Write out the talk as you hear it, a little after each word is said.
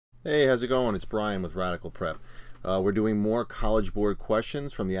Hey, how's it going? It's Brian with Radical Prep. We're doing more College Board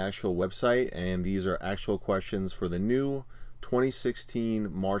questions from the actual website, and these are actual questions for the new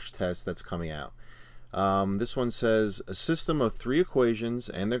 2016 March test that's coming out. This one says, a system of three equations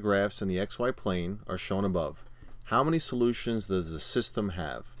and their graphs in the xy plane are shown above. How many solutions does the system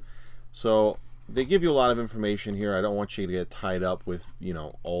have? So they give you a lot of information here. I don't want you to get tied up with,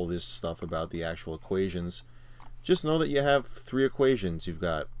 all this stuff about the actual equations. Just know that you have three equations. You've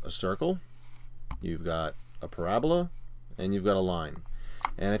got a circle, you've got a parabola, and you've got a line.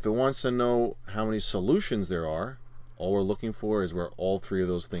 And if it wants to know how many solutions there are, all we're looking for is where all three of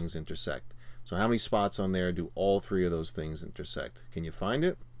those things intersect. So how many spots on there do all three of those things intersect? Can you find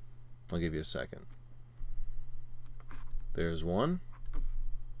it? I'll give you a second. There's one.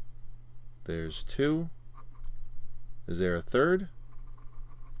 There's two. Is there a third?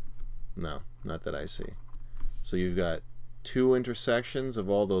 No, not that I see. So you've got two intersections of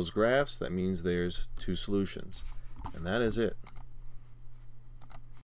all those graphs. That means there's two solutions. And that is it.